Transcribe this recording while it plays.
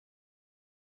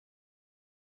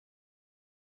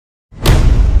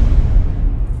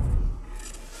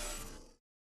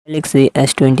Galaxy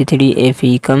S23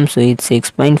 FE comes with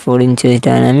 6.4 inches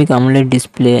dynamic AMOLED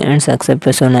display and success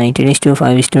ratio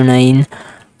 19:5:9.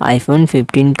 iPhone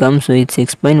 15 comes with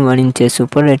 6.1 inches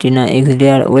Super Retina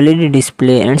XDR OLED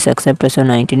display and success ratio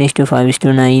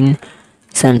 19:5:9.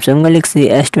 Samsung Galaxy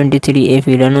S23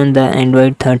 FE run on the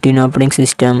Android 13 operating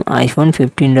system. iPhone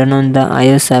 15 run on the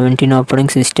iOS 17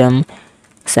 operating system.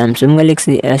 Samsung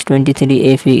Galaxy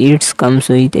S23 FE it comes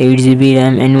with 8GB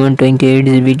RAM and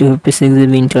 128GB to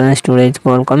 56GB internal storage.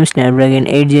 Qualcomm Snapdragon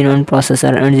 8 Gen 1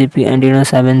 processor and GPU Adreno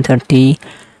 730.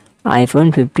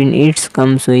 iPhone 15 it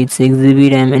comes with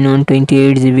 6GB RAM and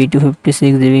 128GB to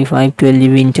 56GB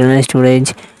 512GB internal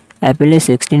storage. Apple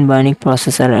A16 Bionic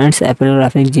processor and Apple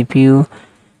Graphics GPU.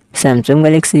 Samsung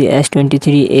Galaxy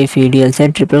S23 FE dual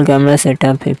set triple camera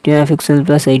setup 50MP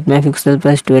plus 8MP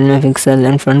plus 12MP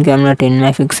and front camera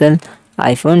 10MP.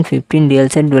 iPhone 15 dual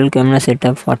set dual camera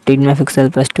setup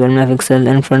 48MP plus 12MP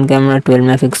and front camera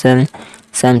 12MP.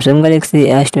 Samsung Galaxy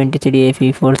S23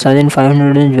 FE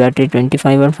 4500 mAh battery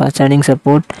 25W fast charging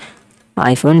support.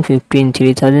 iPhone 15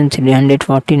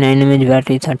 3349 mAh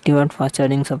battery 30W fast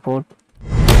charging support.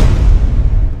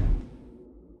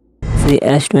 The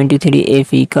S23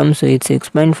 FE comes with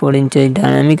 6.4 inches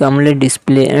dynamic AMOLED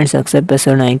display and success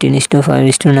ratio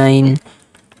 19:5:9.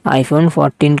 iPhone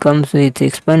 14 comes with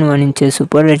 6.1 inches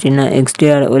Super Retina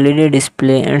XDR OLED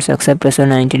display and success ratio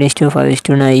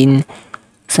 19:5:9.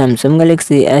 Samsung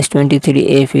Galaxy S23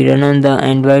 FE run on the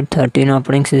Android 13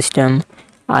 operating system.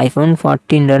 iPhone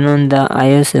 14 run on the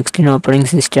iOS 16 operating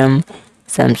system.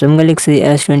 Samsung Galaxy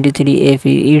S23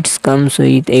 FE it comes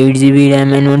with 8GB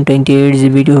RAM and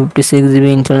 128GB to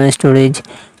 56GB internal storage.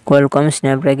 Qualcomm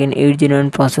Snapdragon 8 Gen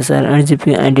 1 processor and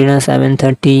GPU Adreno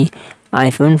 730.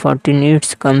 iPhone 14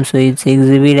 it comes with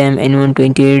 6GB RAM and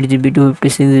 128GB to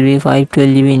 56GB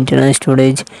 512GB internal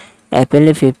storage. Apple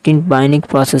A15 Bionic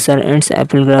processor and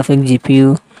Apple Graphics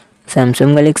GPU.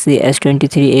 Samsung Galaxy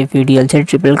S23 FE dual set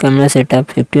triple camera setup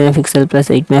 50MP plus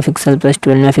 8MP plus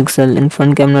 12MP and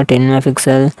front camera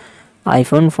 10MP.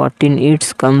 iPhone 14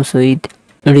 it comes with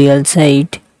dual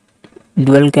set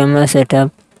dual camera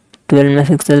setup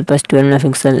 12MP plus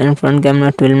 12MP and front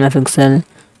camera 12MP.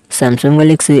 Samsung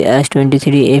Galaxy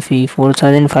S23 FE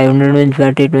 4500 mAh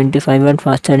battery 25W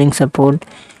fast charging support.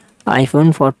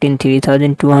 iPhone 14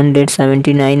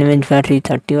 3279 mAh battery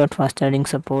 30W fast charging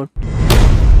support.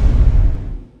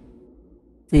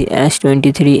 The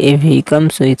S23 FE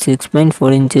comes with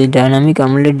 6.4 inches dynamic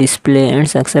AMOLED display and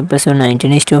success ratio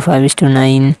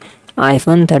 19:5:9.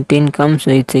 iPhone 13 comes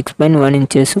with 6.1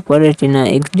 inches Super Retina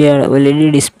XDR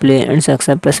OLED display and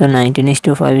success ratio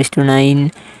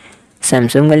 19:5:9.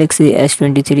 Samsung Galaxy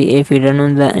S23 FE run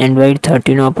on the Android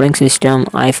 13 operating system.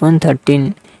 iPhone 13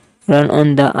 run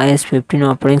on the iOS 15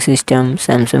 operating system.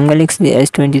 Samsung Galaxy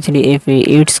S23 FE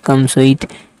it comes with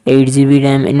 8GB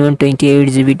RAM and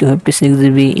 128GB to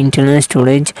 56GB internal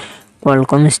storage.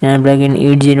 Qualcomm Snapdragon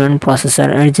 8 Gen 1 processor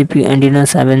and GPU Adreno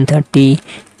 730.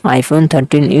 iPhone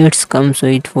 13 it comes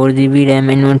with 4GB RAM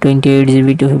and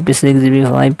 128GB to 56GB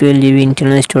 512GB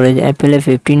internal storage. Apple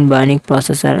A15 Bionic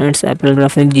processor and Apple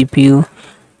Graphics GPU.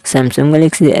 Samsung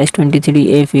Galaxy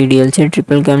S23 FE dual set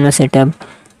triple camera setup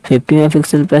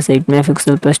 50MP plus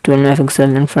 8MP plus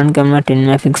 12MP and front camera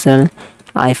 10MP.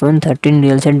 iPhone 13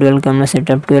 dual set dual camera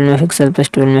setup 12MP plus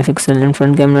 12MP and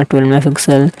front camera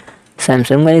 12MP.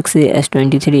 Samsung Galaxy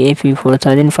S23 FE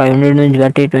 4500 mAh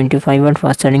battery 25W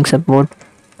fast charging support.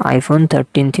 iPhone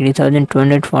 13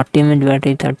 3240 mAh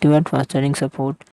battery 30W fast charging support.